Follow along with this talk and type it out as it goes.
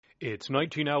It's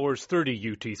 19 hours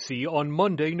 30 UTC on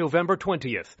Monday, November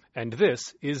 20th, and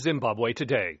this is Zimbabwe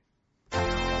Today.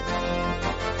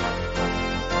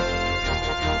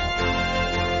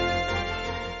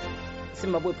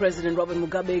 Zimbabwe President Robert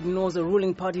Mugabe ignores a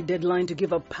ruling party deadline to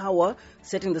give up power,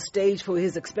 setting the stage for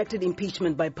his expected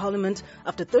impeachment by Parliament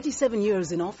after 37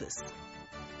 years in office.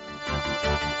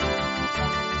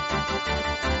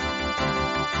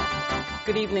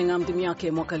 Good evening, I'm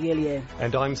Dimyake Mwakaliele.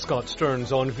 And I'm Scott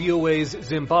Stearns on VOA's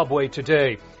Zimbabwe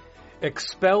Today.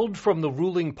 Expelled from the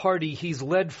ruling party he's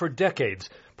led for decades,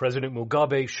 President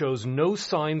Mugabe shows no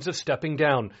signs of stepping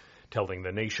down, telling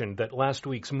the nation that last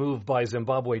week's move by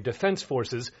Zimbabwe Defense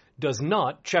Forces does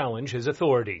not challenge his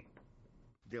authority.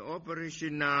 The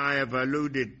operation I have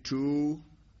alluded to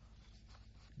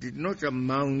did not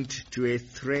amount to a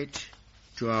threat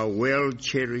to our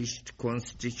well-cherished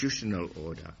constitutional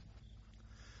order,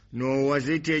 nor was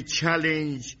it a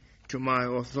challenge to my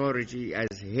authority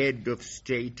as head of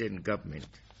state and government.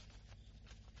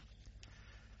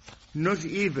 Not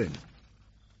even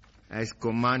as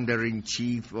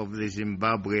Commander-in-Chief of the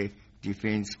Zimbabwe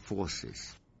Defense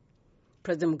Forces.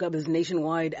 President Mugabe's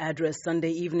nationwide address Sunday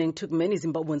evening took many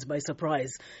Zimbabweans by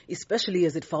surprise, especially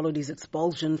as it followed his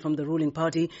expulsion from the ruling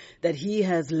party that he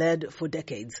has led for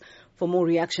decades. For more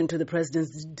reaction to the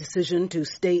president's decision to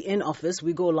stay in office,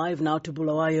 we go live now to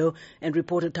Bulawayo, and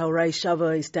reporter Taurai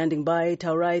Shava is standing by.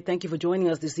 Taurai, thank you for joining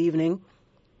us this evening.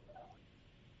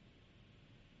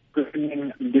 Good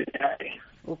evening.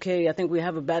 Okay, I think we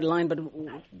have a bad line, but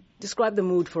describe the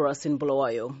mood for us in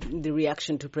Bulawayo, the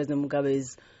reaction to President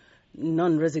Mugabe's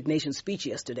non-resignation speech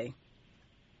yesterday.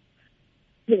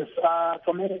 Yes,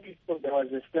 for many people there was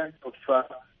a sense of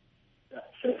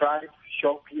surprise,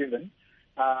 shock even,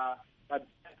 but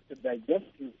to digest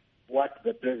what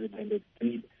the president had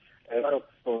said, a lot of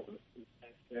people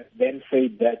then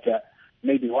said that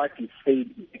maybe what he said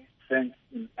makes sense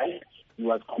in life. He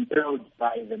was compelled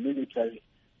by the military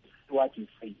to what he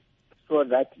said, so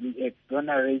that he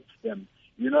exonerates them.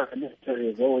 You know, the military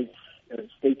has always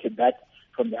stated that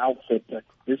from the outset that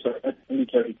this was a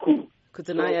military coup.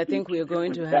 Kutanai, I think we are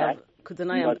going to have...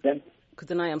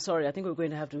 Kutanai, I'm sorry. I think we're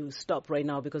going to have to stop right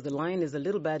now because the line is a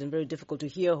little bad and very difficult to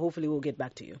hear. Hopefully we'll get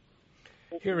back to you.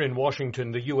 Here in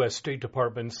Washington, the U.S. State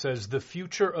Department says the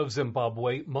future of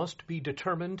Zimbabwe must be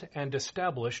determined and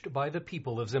established by the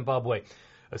people of Zimbabwe.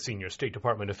 A senior State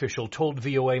Department official told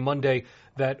VOA Monday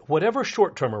that whatever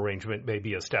short-term arrangement may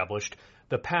be established,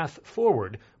 the path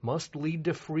forward must lead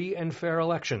to free and fair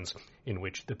elections in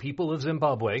which the people of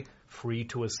Zimbabwe, free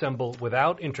to assemble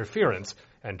without interference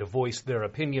and to voice their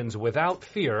opinions without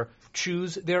fear,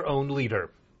 choose their own leader.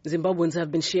 Zimbabweans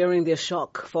have been sharing their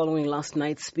shock following last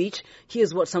night's speech.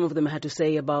 Here's what some of them had to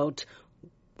say about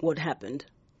what happened.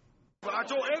 But I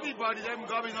told everybody that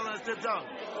Mugabe is not going to step down.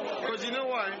 Because you know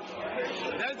why?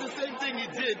 That's the same thing he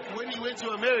did when he went to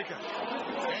America.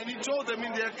 And he told them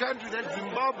in their country that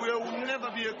Zimbabwe will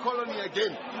never be a colony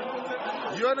again.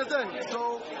 You understand?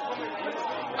 So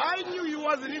I knew he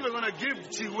wasn't even going to give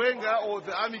Chiwenga or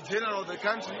the army general of the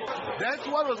country. That's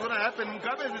what was going to happen.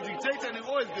 Mugabe is a dictator and he will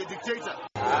always be a dictator.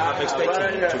 I'm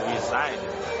expecting him to resign,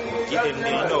 give him,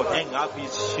 hang up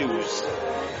his shoes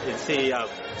and say,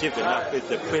 I've given up as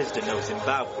the president of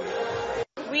Zimbabwe.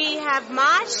 We have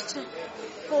marched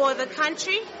for the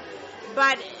country,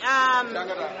 but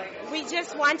we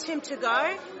just want him to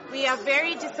go. We are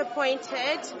very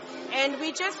disappointed, and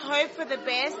we just hope for the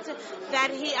best,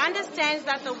 that he understands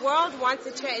that the world wants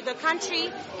to change, the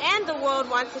country and the world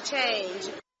wants to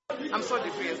change. I'm so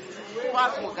depressed.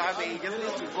 Fuck Mugabe, just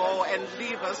needs to go and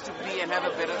leave us to be and have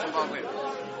a better Zimbabwe.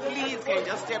 Please, can you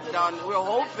just step down? We're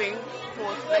hoping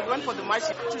for, went for the march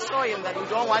to show him that we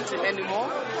don't want him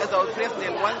anymore as our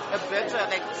president. Want a better,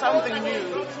 something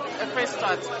new, a fresh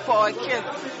start for our kids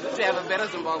to have a better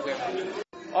Zimbabwe.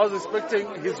 I was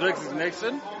expecting his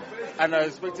resignation, and I was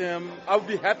expecting him, I would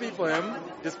be happy for him,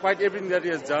 despite everything that he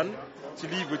has done, to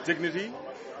leave with dignity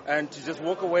and to just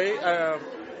walk away.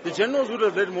 The generals would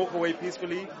have let him walk away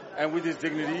peacefully and with his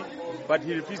dignity, but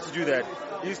he refused to do that.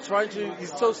 He's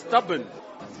so stubborn.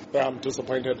 Yeah, I'm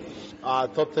disappointed. I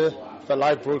thought the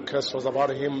live broadcast was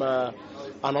about him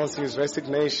announcing his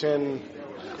resignation,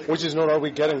 which is not what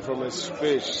we're getting from his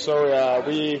speech. So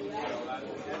we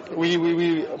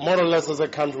more or less as a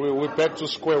country, we're back to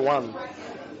square one.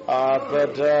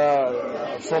 But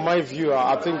from my view,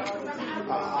 I think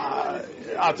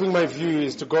my view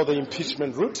is to go the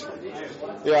impeachment route.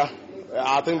 Yeah,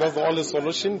 I think that's the only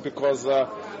solution because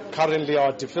currently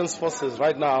our defense forces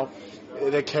right now,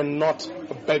 they cannot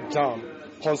back down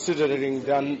considering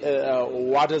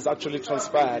what has actually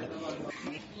transpired.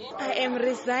 I am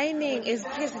resigning as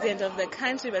president of the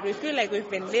country, but we feel like we've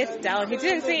been let down. He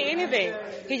didn't say anything.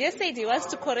 He just said he wants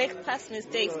to correct past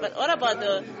mistakes. But what about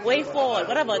the way forward?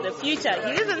 What about the future?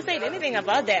 He didn't say anything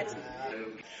about that.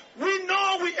 We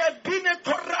know we have been a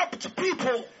corrupt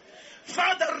people.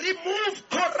 Father, remove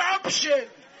corruption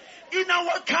in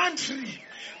our country.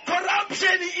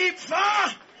 Corruption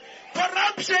ifa,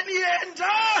 corruption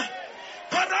ienda,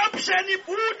 corruption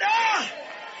ibuda.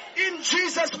 In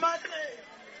Jesus' mighty name.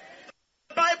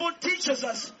 The Bible teaches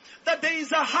us that there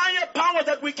is a higher power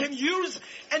that we can use,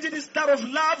 and it is that of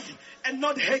love and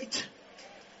not hate.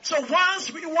 So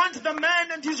once we want the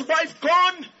man and his wife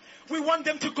gone, we want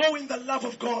them to go in the love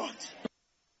of God.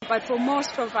 But for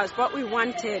most of us, what we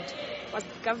wanted was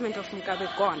the government of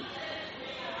Mugabe gone.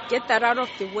 Get that out of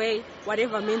the way,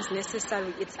 whatever means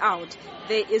necessary, it's out.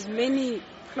 There is many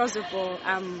plausible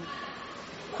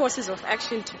courses of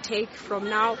action to take from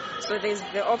now. So there's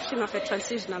the option of a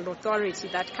transitional authority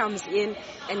that comes in,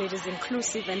 and it is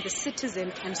inclusive, and the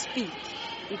citizen can speak.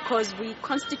 Because we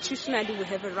constitutionally we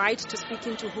have a right to speak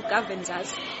into who governs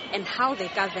us and how they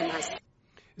govern us.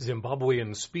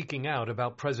 Zimbabweans speaking out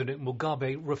about President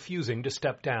Mugabe refusing to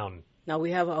step down. Now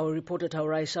we have our reporter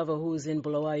Taurai Shava, who is in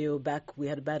Bulawayo, back. We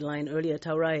had a bad line earlier,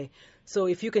 Taurai. So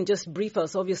if you can just brief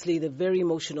us, obviously the very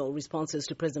emotional responses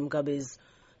to President Mugabe's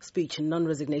speech,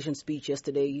 non-resignation speech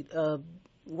yesterday.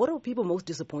 What are people most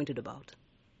disappointed about?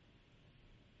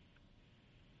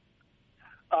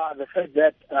 The fact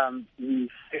that he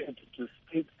failed to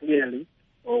speak clearly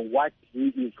or what he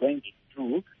is going to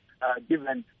do,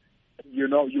 given,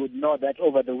 you would know that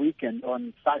over the weekend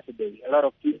on Saturday, a lot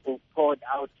of people poured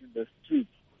out in the streets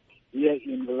here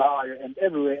in Bulawayo and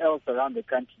everywhere else around the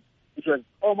country. It was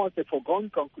almost a foregone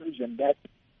conclusion that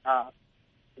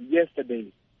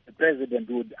yesterday the president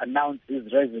would announce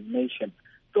his resignation.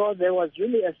 So there was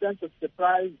really a sense of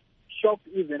surprise, shock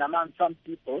even among some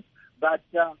people. But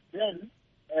then,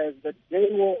 as the day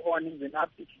wore on, even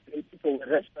after today, people were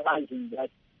rationalizing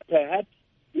that perhaps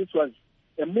this was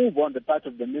a move on the part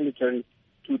of the military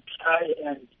to try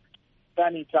and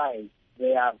sanitize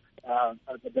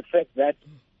the fact that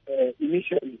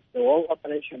initially the whole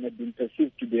operation had been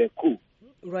perceived to be a coup.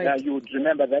 Right. You would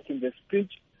remember that in the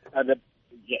speech.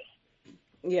 Yes.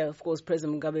 Yeah, of course,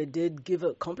 President Mugabe did give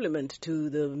a compliment to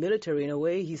the military in a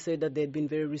way. He said that they'd been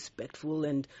very respectful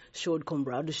and showed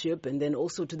comradeship. And then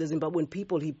also to the Zimbabwean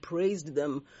people, he praised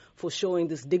them for showing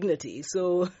this dignity.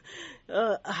 So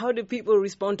how did people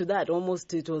respond to that?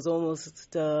 It was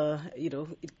almost,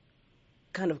 it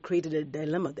kind of created a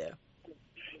dilemma there.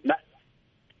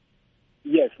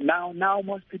 Yes, now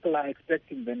most people are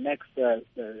expecting the next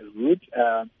route.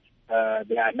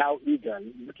 They are now eager,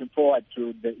 looking forward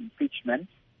to the impeachment.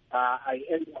 I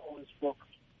earlier on spoke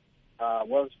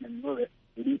Welshman Murray,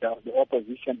 leader of the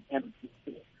opposition,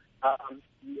 MPC.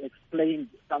 He explained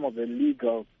some of the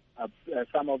legal,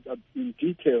 in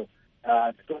detail,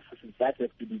 the processes that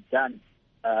have to be done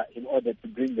in order to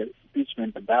bring the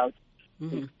impeachment about.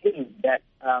 Mm-hmm. He said that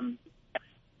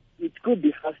it could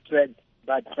be fast-tracked,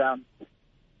 but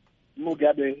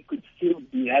Mugabe could still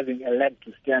be having a leg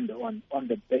to stand on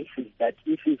the basis that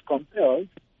if he's compelled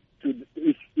to,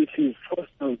 if he's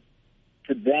forced to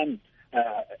then,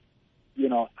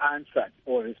 answer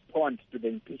or respond to the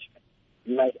impeachment,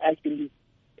 he might actually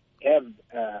have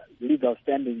legal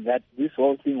standing that this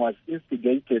whole thing was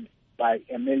instigated by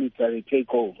a military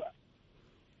takeover.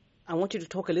 I want you to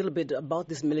talk a little bit about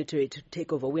this military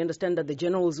takeover. We understand that the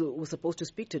generals were supposed to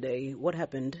speak today. What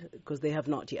happened? Because they have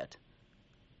not yet.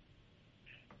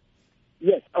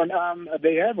 Yes,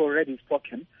 they have already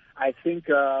spoken. I think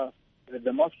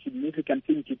the most significant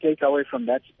thing to take away from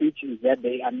that speech is that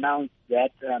they announced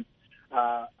that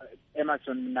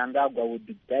Emerson Mnangagwa would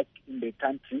be back in the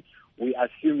country. We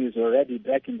assume he's already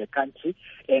back in the country,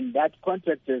 and that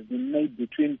contract has been made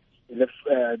between the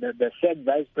said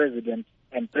vice president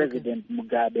and President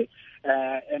Mugabe.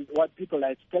 And what people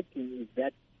are expecting is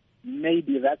that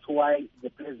maybe that's why the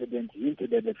president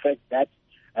hinted at the fact that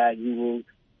he will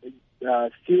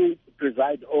still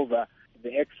preside over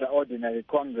the extraordinary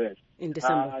Congress. In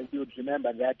December. You would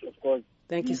remember that, of course.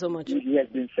 Thank you so much. He has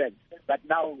been said. But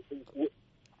now...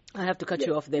 I have to cut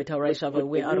you off there, Taurai Shava.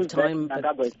 We're out of time.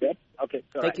 But okay,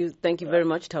 Thank you very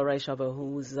much, Taurai Shava,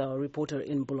 who's a reporter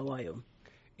in Bulawayo.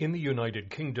 In the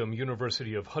United Kingdom,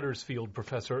 University of Huddersfield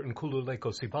professor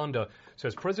Nkululeko Sibanda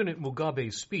says President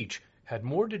Mugabe's speech had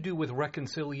more to do with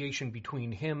reconciliation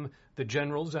between him, the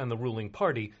generals, and the ruling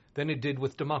party than it did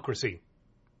with democracy.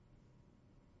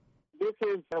 This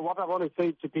is what I want to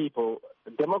say to people.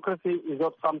 Democracy is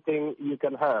not something you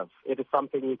can have. It is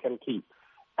something you can keep.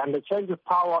 And the change of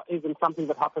power isn't something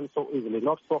that happens so easily,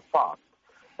 not so fast.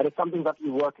 It is something that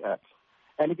you work at.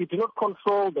 And if you do not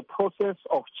control the process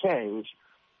of change,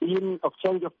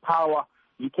 of power,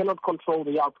 you cannot control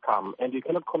the outcome, and you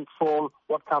cannot control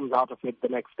what comes out of it the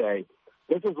next day.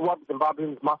 This is what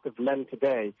Zimbabweans must have learned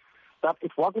today, that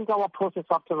it wasn't our process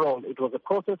after all. It was a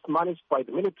process managed by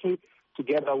the military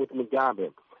together with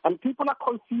Mugabe. And people are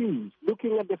confused,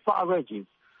 looking at the far edges.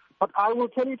 But I will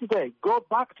tell you today, go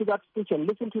back to that speech and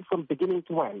listen to it from beginning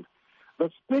to end. The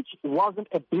speech wasn't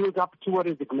a build-up to a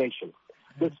resignation.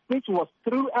 The speech was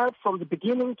throughout, from the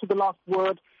beginning to the last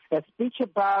word, a speech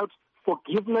about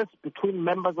forgiveness between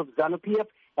members of ZANU-PF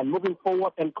and moving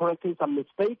forward and correcting some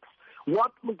mistakes.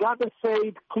 What Mugabe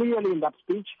said clearly in that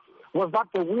speech was that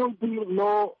there will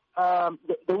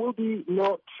be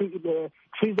no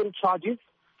treason charges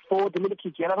for the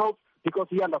military generals, because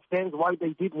he understands why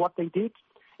they did what they did.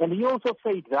 And he also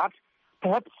said that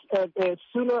perhaps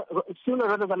sooner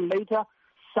rather than later,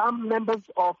 some members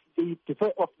of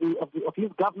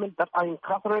his government that are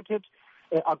incarcerated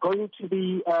are going to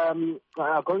be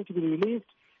released.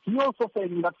 He also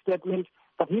said in that statement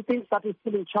that he thinks that he's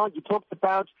still in charge. He talks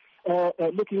about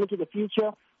looking into the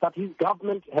future, that his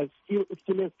government has still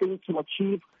things to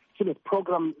achieve, still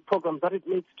programs that it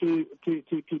needs to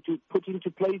put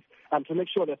into place and to make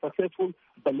sure they're successful,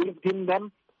 believed in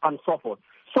them, and so forth.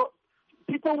 So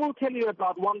people will tell you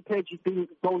about one page being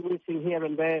going missing here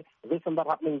and there, this and that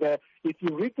happening there. If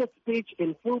you read the speech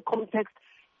in full context,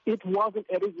 it wasn't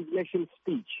a resignation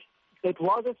speech. It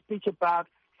was a speech about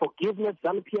forgiveness,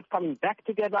 ZANU-PF coming back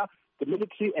together, the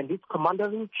military and its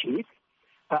commander-in-chief,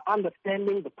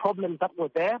 understanding the problems that were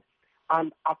there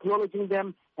and acknowledging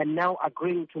them and now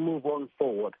agreeing to move on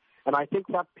forward. And I think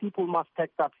that people must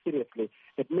take that seriously.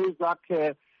 It means that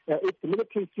if the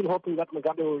military is still hoping that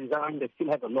Mugabe will resign, they still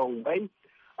have a long way.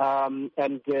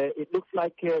 And it looks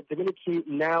like the military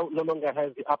now no longer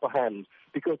has the upper hand,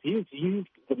 because he's used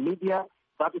the media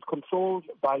that is controlled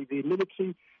by the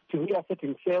military to reassert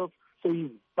himself. So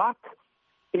he's back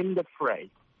in the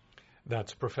fray.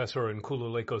 That's Professor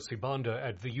Nkululeko Sibanda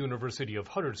at the University of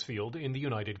Huddersfield in the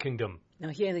United Kingdom. Now,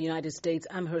 here in the United States,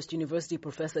 Amherst University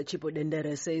professor Chipo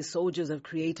Dendere says soldiers have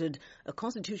created a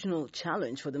constitutional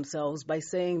challenge for themselves by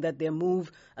saying that their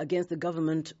move against the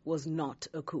government was not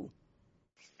a coup.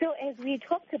 So as we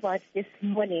talked about this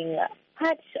morning,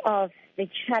 part of the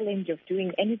challenge of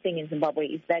doing anything in Zimbabwe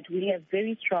is that we have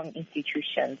very strong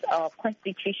institutions. Our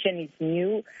constitution is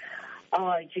new.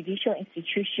 Our judicial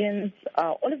institutions,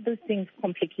 all of those things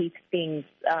complicate things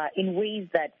in ways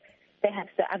that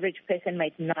perhaps the average person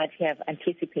might not have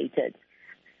anticipated.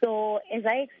 So as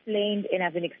I explained, and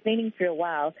I've been explaining for a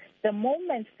while, the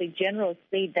moment the generals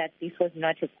said that this was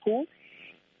not a coup,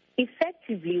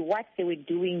 effectively what they were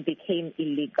doing became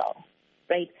illegal,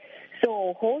 right?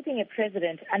 So holding a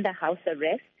president under house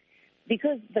arrest,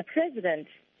 because the president,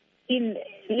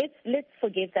 let's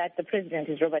forget that the president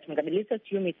is Robert Mugabe. Let's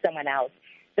assume it's someone else.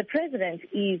 The president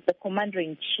is the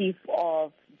commander-in-chief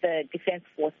of the defense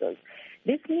forces.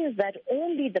 This means that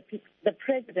only the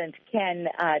president can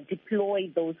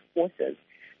deploy those forces.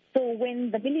 So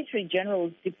when the military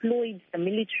generals deployed the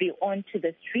military onto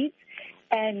the streets,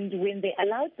 and when they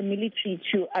allowed the military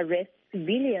to arrest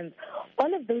civilians,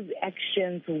 all of those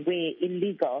actions were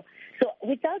illegal. So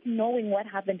without knowing what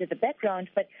happened in the background,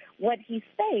 but what he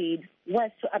said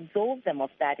was to absolve them of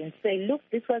that and say, look,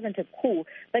 this wasn't a coup.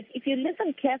 But if you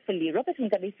listen carefully, Robert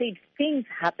Mugabe said things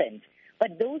happened,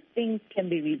 but those things can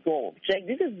be resolved. Right?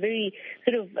 This is very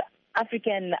sort of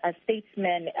African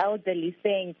statesman, elderly,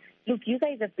 saying, look, you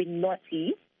guys have been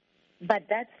naughty, but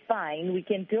that's fine. We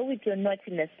can deal with your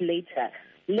naughtiness later.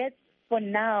 Let's, for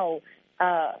now,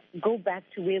 go back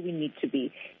to where we need to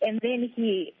be. And then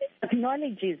he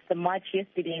acknowledges the march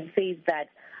yesterday and says that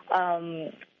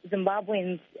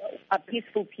Zimbabweans are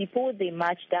peaceful people. They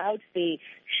marched out. They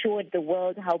showed the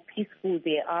world how peaceful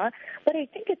they are. But I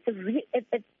think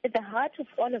at the heart of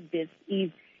all of this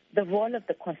is the role of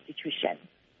the Constitution.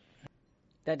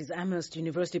 That is Amherst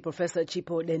University professor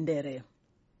Chipo Dendere.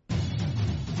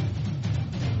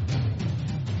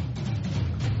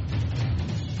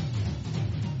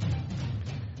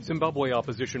 Zimbabwe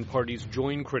opposition parties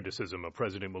join criticism of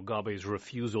President Mugabe's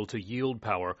refusal to yield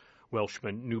power.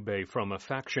 Welshman Nube from a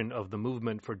faction of the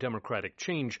Movement for Democratic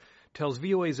Change tells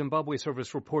VOA Zimbabwe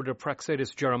service reporter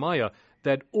Praxedis Jeremiah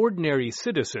that ordinary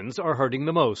citizens are hurting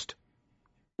the most.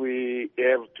 We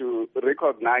have to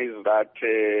recognize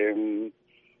that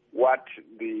what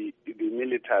the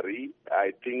military,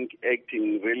 I think,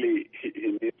 acting really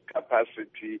in its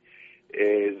capacity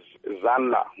is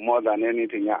ZANLA more than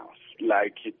anything else,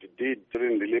 like it did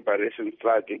during the liberation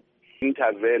struggle,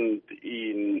 intervened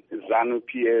in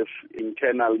ZANU-PF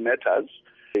internal matters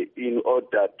in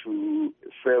order to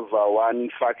favor one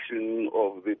faction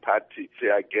of the party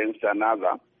against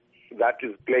another. That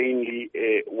is plainly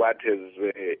what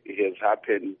has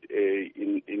happened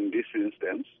in this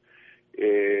instance.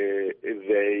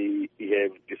 They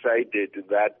have decided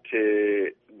that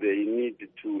they need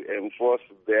to enforce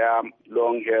their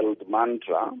long-held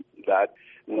mantra that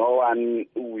no one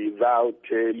without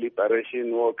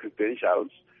liberation war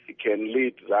credentials can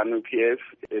lead ZANU-PF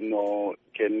nor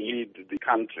can lead the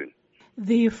country.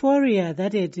 The euphoria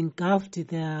that had engulfed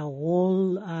the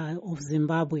whole of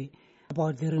Zimbabwe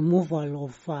about the removal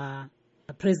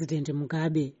of President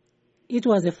Mugabe, it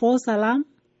was a false alarm?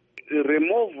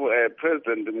 Remove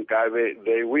President Mugabe,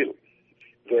 they will.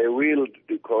 They wield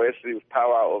the coercive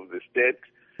power of the state,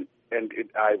 and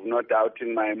I have no doubt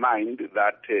in my mind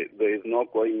that there is no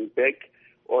going back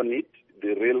on it.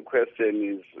 The real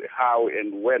question is how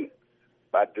and when,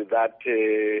 but that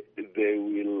they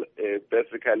will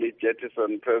basically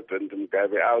jettison President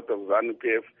Mugabe out of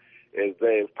ZANU-PF as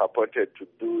they have purported to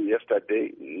do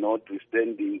yesterday,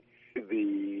 notwithstanding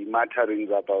the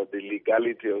mutterings about the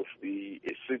legality of the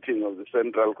sitting of the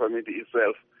Central Committee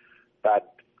itself.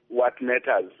 But what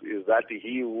matters is that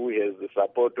he who has the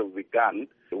support of the gun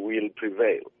will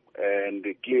prevail. And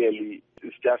clearly,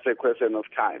 it's just a question of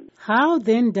time. How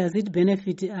then does it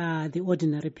benefit the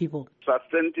ordinary people?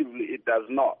 Substantively, it does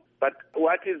not. But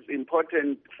what is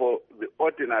important for the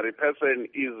ordinary person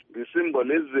is the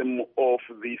symbolism of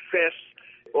the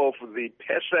face of the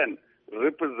person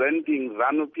representing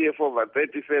ZANU-PF over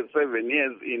 37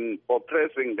 years in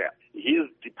oppressing them.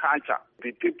 His departure,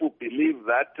 the people believe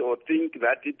that or think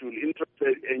that it will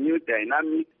introduce a new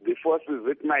dynamic, the forces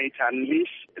it might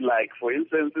unleash, like for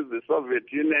instance the Soviet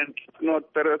Union,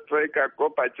 not perestroika,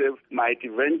 Gorbachev, might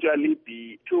eventually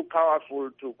be too powerful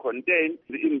to contain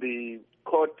in the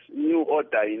court new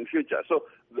order in future. So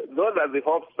those are the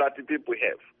hopes that people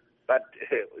have. But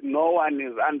no one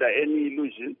is under any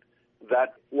illusion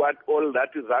that what all that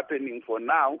is happening for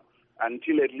now,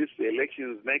 until at least the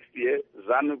elections next year,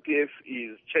 ZANU-PF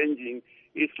is changing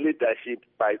its leadership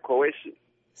by coercion.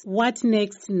 What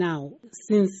next now,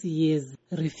 since he has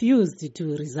refused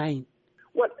to resign?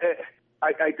 Well,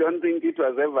 I don't think it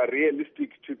was ever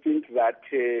realistic to think that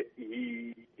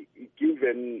he,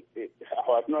 given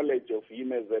our knowledge of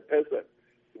him as a person,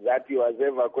 that he was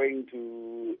ever going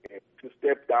to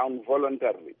step down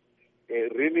voluntarily.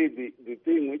 Really, the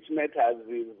thing which matters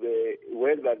is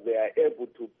whether they are able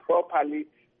to properly,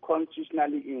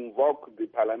 constitutionally invoke the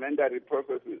parliamentary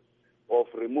processes of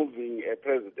removing a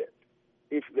president.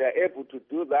 If they are able to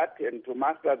do that and to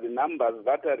master the numbers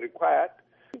that are required,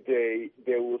 they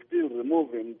will still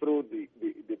remove him through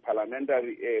the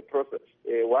parliamentary process.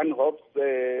 One hopes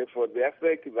for their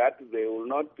sake that they will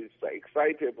not be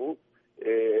excitable,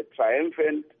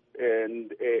 triumphant,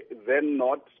 and then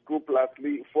not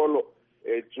scrupulously follow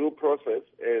a due process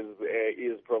as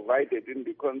is provided in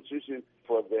the Constitution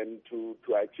for them to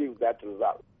achieve that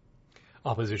result.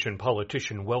 Opposition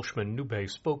politician Welshman Nube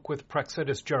spoke with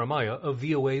Praxedis Jeremiah of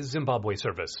VOA's Zimbabwe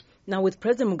service. Now, with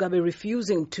President Mugabe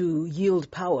refusing to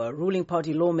yield power, ruling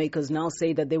party lawmakers now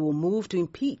say that they will move to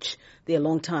impeach their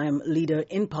longtime leader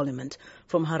in parliament.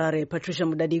 From Harare, Patricia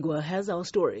Mudadigwa has our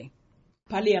story.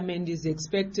 Parliament is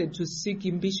expected to seek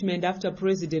impeachment after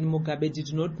President Mugabe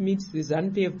did not meet the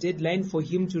ZANU-PF deadline for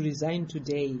him to resign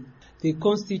today. The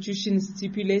Constitution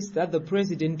stipulates that the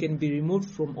President can be removed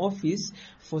from office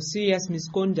for serious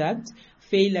misconduct,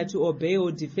 failure to obey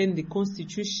or defend the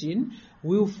Constitution,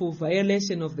 willful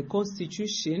violation of the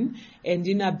Constitution, and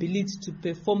inability to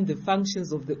perform the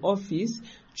functions of the office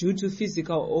due to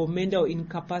physical or mental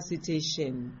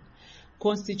incapacitation.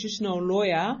 Constitutional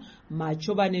lawyer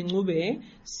Machobane Ncube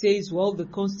says while the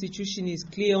Constitution is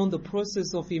clear on the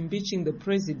process of impeaching the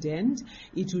President,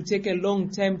 it will take a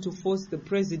long time to force the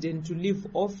President to leave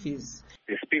office.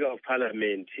 The Speaker of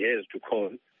Parliament has to call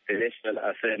the National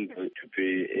Assembly to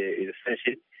be in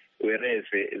session, whereas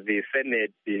the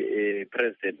Senate, the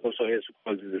President also has to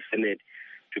call the Senate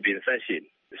to be in session.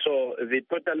 So the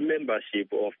total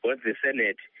membership of both the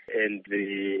Senate and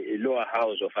the lower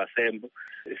house of Assembly,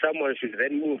 someone should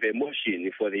then move a motion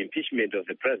for the impeachment of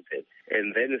the President,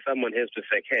 and then someone has to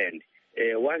second.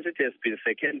 Once it has been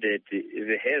seconded,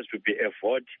 there has to be a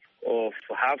vote of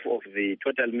half of the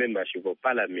total membership of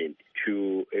Parliament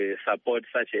to support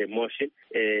such a motion.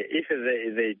 If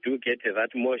they do get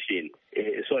that motion,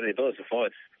 those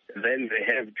votes, then they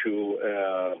have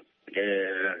to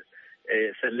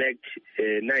select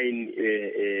 9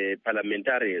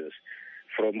 parliamentarians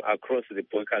from across the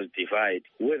political divide,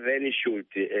 who then should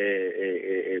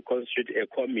constitute a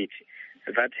committee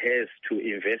that has to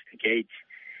investigate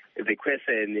the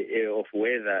question of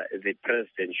whether the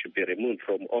president should be removed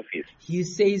from office. He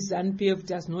says ZANU-PF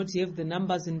does not have the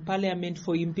numbers in parliament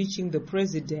for impeaching the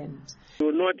president.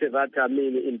 You note that,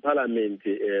 in parliament,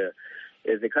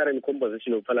 the current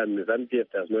composition of parliament,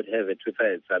 ZANU-PF does not have a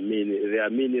two-thirds. There are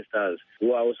ministers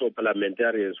who are also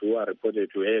parliamentarians who are reported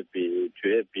to have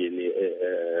been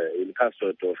in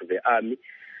custody of the army.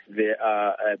 There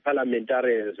are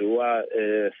parliamentarians who are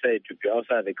said to be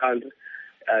outside the country.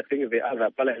 I think the other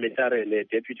parliamentarian,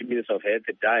 deputy minister of health,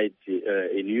 died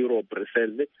in Europe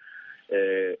recently.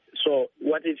 So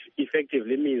what it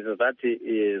effectively means is that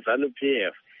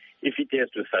ZANU-PF, if it has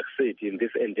to succeed in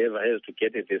this endeavor, has to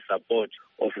get the support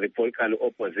of the political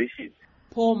opposition.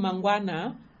 Paul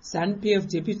Mangwana, ZANU-PF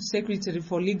Deputy Secretary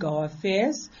for Legal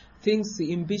Affairs, thinks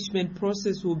the impeachment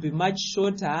process will be much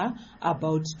shorter,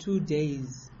 about 2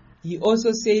 days. He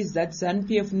also says that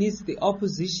ZANU-PF needs the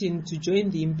opposition to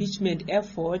join the impeachment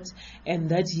effort and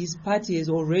that his party has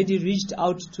already reached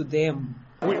out to them.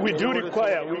 We do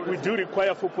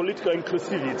require for political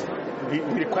inclusivity.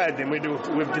 We require them.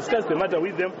 We've discussed the matter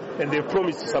with them and they've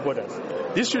promised to support us.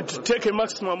 This should take a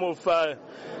maximum of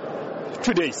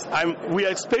 2 days. We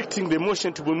are expecting the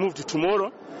motion to be moved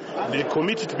tomorrow, the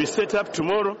committee to be set up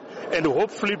tomorrow, and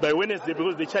hopefully by Wednesday,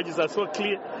 because the charges are so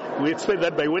clear, we expect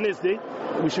that by Wednesday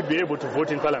we should be able to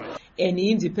vote in Parliament. An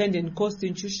independent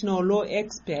constitutional law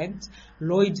expert,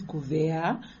 Lloyd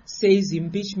Gouveia, says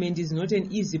impeachment is not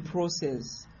an easy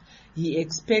process. He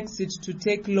expects it to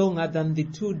take longer than the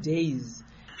 2 days.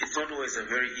 It's not always a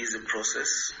very easy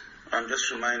process. I'm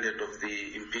just reminded of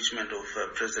the impeachment of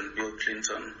President Bill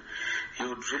Clinton. You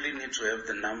would really need to have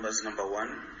the numbers, number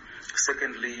one.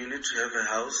 Secondly, you need to have a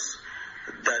House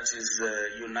that is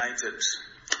united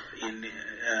in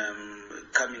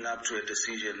coming up to a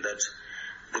decision that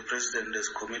the President has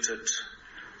committed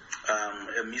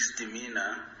a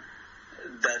misdemeanor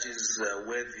that is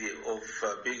worthy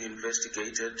of being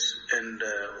investigated, and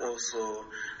also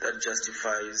that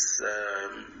justifies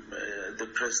the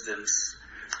President's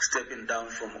stepping down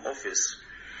from office.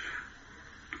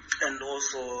 And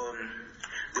also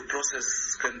the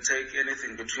process can take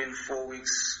anything between 4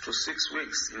 weeks to 6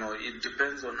 weeks. It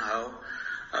depends on how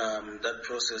that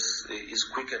process is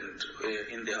quickened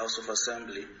in the House of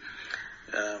Assembly,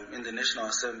 in the National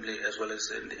Assembly, as well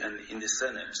as in the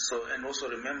Senate. So, and also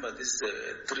remember, this is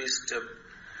a 3-step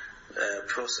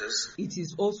process. It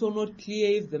is also not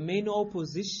clear if the main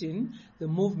opposition, the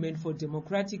Movement for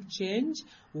Democratic Change,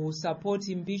 will support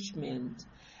impeachment.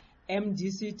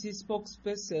 MDCT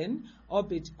spokesperson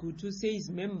Obed Gutu says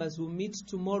members will meet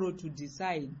tomorrow to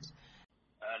decide.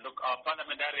 Look, our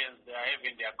parliamentarians, they are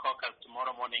having their caucus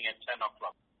tomorrow morning at 10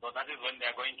 o'clock. So that is when they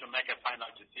are going to make a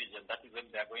final decision. That is when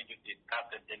they are going to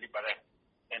discuss and deliberate.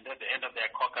 And at the end of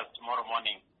their caucus tomorrow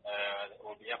morning,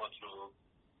 we'll be able to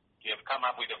have come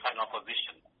up with a final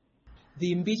position.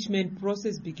 The impeachment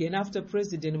process began after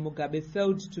President Mugabe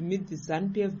failed to meet the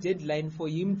ZANU-PF deadline for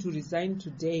him to resign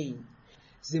today.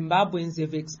 Zimbabweans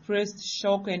have expressed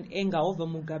shock and anger over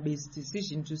Mugabe's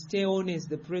decision to stay on as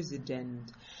the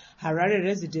president. Harare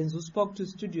residents who spoke to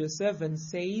Studio 7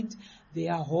 said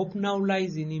their hope now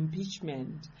lies in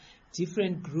impeachment.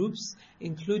 Different groups,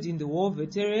 including the war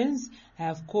veterans,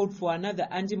 have called for another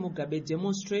anti-Mugabe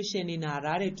demonstration in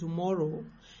Harare tomorrow.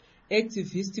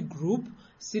 Activist group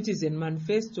Citizen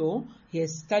Manifesto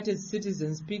has started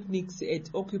citizens' picnics at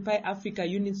Occupy Africa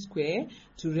Unit Square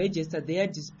to register their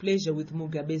displeasure with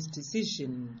Mugabe's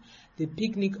decision. The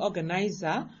picnic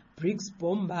organizer, Briggs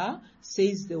Bomba,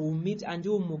 says they will meet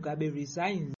until Mugabe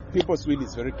resigns. People's will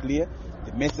is very clear.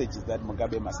 The message is that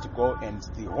Mugabe must go, and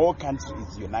the whole country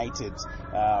is united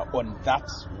on that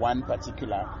one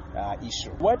particular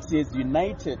issue. What has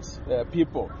united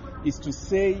people is to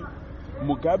say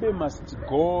Mugabe must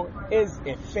go as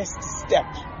a first step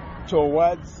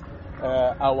towards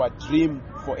our dream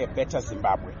for a better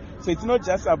Zimbabwe. So it's not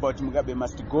just about Mugabe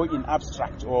must go in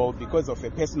abstract or because of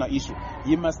a personal issue.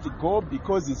 He must go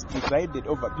because he's presided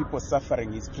over people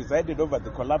suffering. He's presided over the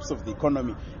collapse of the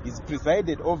economy. He's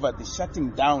presided over the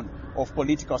shutting down of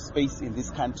political space in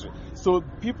this country. So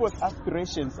people's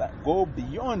aspirations go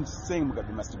beyond saying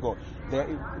Mugabe must go.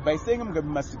 By saying Mugabe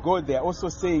must go, they're also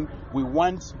saying we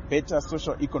want better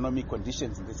socio-economic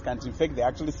conditions in this country. In fact, they're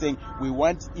actually saying we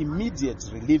want immediate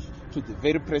relief to the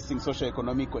very pressing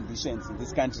socio-economic conditions in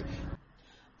this country.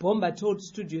 Bomba told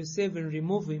Studio 7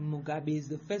 removing Mugabe is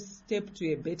the first step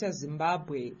to a better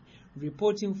Zimbabwe.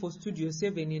 Reporting for Studio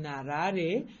 7 in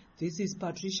Harare, this is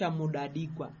Patricia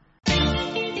Mudadigwa.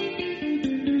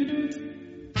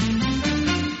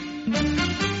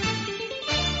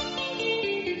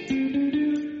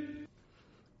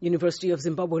 University of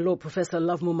Zimbabwe law professor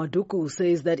Lovmo Maduku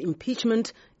says that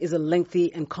impeachment is a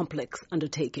lengthy and complex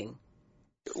undertaking.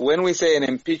 When we say an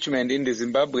impeachment in the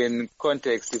Zimbabwean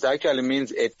context, it actually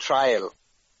means a trial.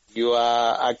 You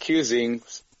are accusing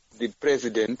the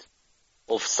president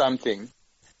of something,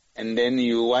 and then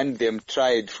you want them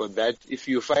tried for that. If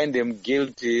you find them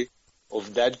guilty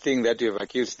of that thing that you have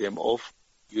accused them of,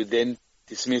 you then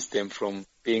dismiss them from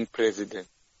being president.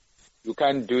 You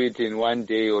can't do it in one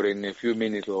day or in a few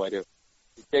minutes or whatever.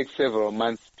 It takes several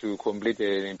months to complete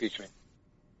an impeachment.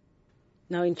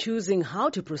 Now, in choosing how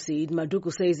to proceed,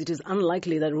 Maduku says it is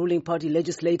unlikely that ruling party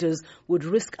legislators would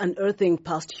risk unearthing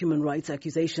past human rights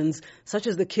accusations, such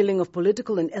as the killing of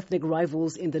political and ethnic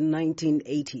rivals in the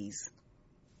 1980s.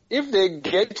 If they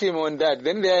get him on that,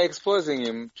 then they are exposing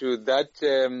him to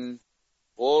that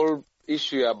whole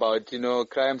issue about,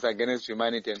 crimes against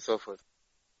humanity and so forth.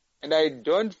 And I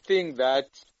don't think that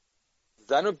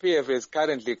ZANU-PF is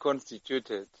currently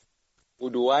constituted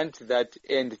would want that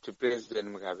end to President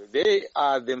Mugabe. They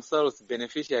are themselves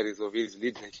beneficiaries of his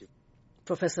leadership.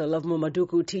 Professor Lovmo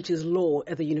Maduku teaches law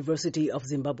at the University of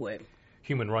Zimbabwe.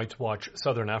 Human Rights Watch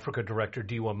Southern Africa Director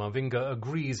Diwa Mavinga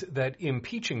agrees that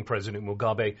impeaching President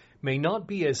Mugabe may not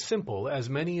be as simple as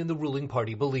many in the ruling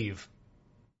party believe.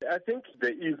 I think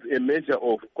there is a measure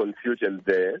of confusion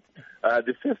there.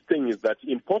 The first thing is that,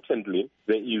 importantly,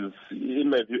 there is,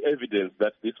 in my view, evidence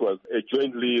that this was a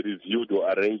jointly reviewed or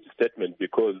arranged statement,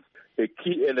 because a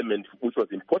key element which was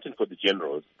important for the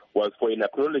generals was for an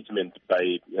acknowledgement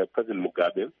by President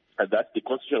Mugabe that the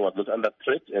constitution was not under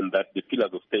threat and that the pillars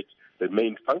of state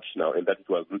remained functional and that it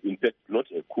was, in fact, not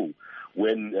a coup,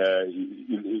 when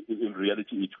in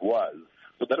reality it was.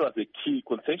 So that was a key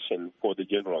concession for the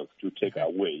generals to take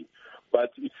away.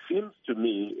 But it seems to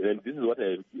me, and this is what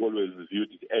I always viewed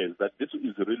it as, that this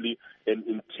is really an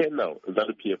internal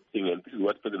ZANU-PF thing, and this is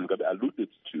what President Mugabe alluded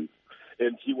to.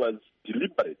 And he was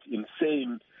deliberate in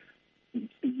saying,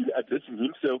 addressing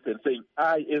himself and saying,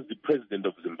 I, as the president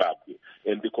of Zimbabwe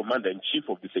and the commander-in-chief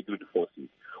of the security forces,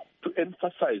 to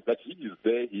emphasize that he is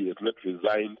there, he has not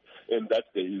resigned, and that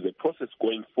there is a process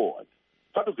going forward.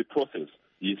 Part of the process,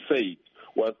 he said,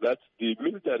 was that the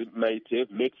military might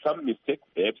have made some mistakes,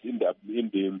 perhaps in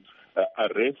the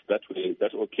arrests that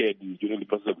occurred during the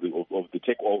process of the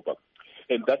takeover,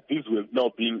 and that these were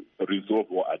now being resolved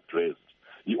or addressed.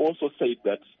 He also said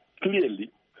that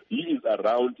clearly he is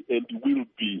around and will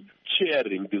be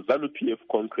chairing the ZANU-PF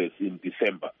Congress in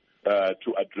December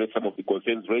to address some of the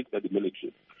concerns raised by the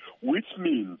military, which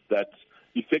means that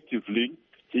effectively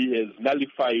he has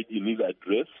nullified in his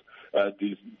address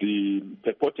the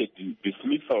purported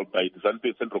dismissal by the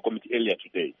ZANU-PF Central Committee earlier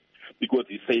today, because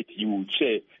he said he will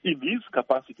chair in his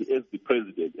capacity as the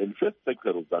president and first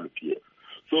secretary of ZANU-PF.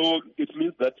 So it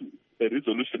means that a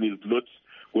resolution is not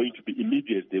going to be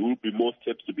immediate. There will be more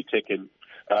steps to be taken,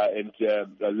 and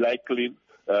likely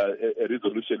a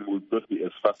resolution will not be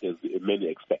as fast as many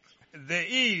expect. There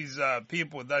is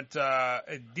people that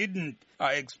didn't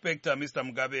expect Mr.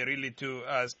 Mugabe really to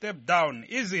step down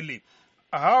easily.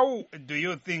 How do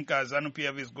you think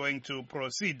ZANU-PF is going to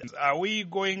proceed? Are we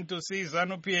going to see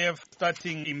ZANU-PF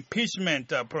starting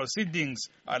impeachment proceedings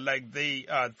like they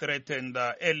threatened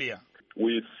earlier?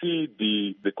 We see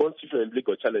the constitutional and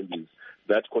legal challenges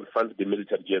that confront the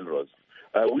military generals,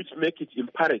 which make it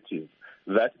imperative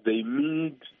that they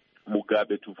need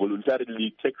Mugabe to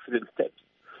voluntarily take certain steps.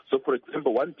 So, for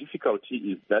example, one difficulty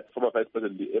is that former Vice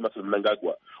President Emmerson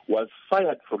Mnangagwa was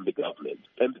fired from the government,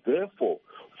 and therefore,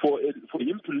 for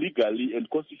him to legally and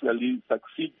constitutionally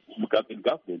succeed Mugabe in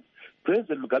government,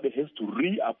 President Mugabe has to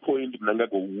reappoint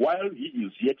Mnangagwa while he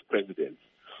is yet president.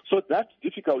 So that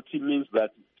difficulty means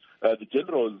that the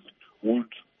generals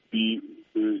would be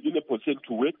in a position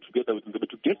to work together with Mugabe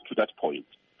to get to that point.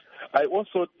 I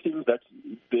also think that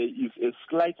there is a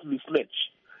slight mismatch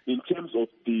in terms of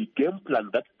the game plan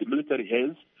that the military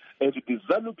has, and the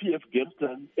ZANU-PF game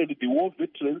plan, and the war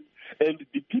veterans, and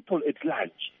the people at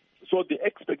large. So the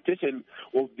expectation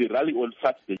of the rally on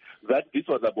Saturday that this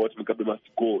was about Mugabe must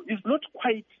go is not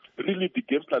quite really the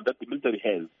game plan that the military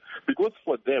has, because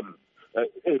for them,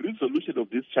 a resolution of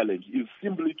this challenge is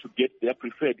simply to get their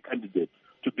preferred candidate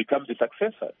to become the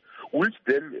successor, which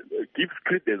then gives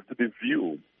credence to the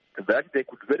view that they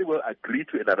could very well agree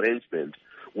to an arrangement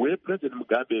where President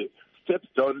Mugabe steps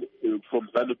down from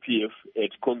ZANU-PF at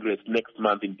Congress next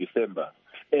month in December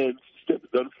and steps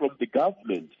down from the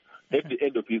government at the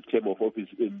end of his term of office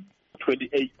in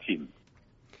 2018.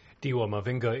 Diwa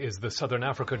Mavinga is the Southern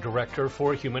Africa Director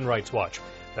for Human Rights Watch.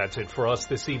 That's it for us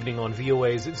this evening on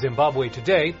VOA's Zimbabwe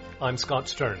Today. I'm Scott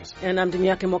Stearns. And I'm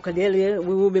Dunyake Mokadelia.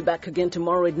 We will be back again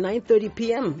tomorrow at 9:30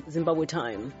 p.m. Zimbabwe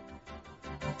time.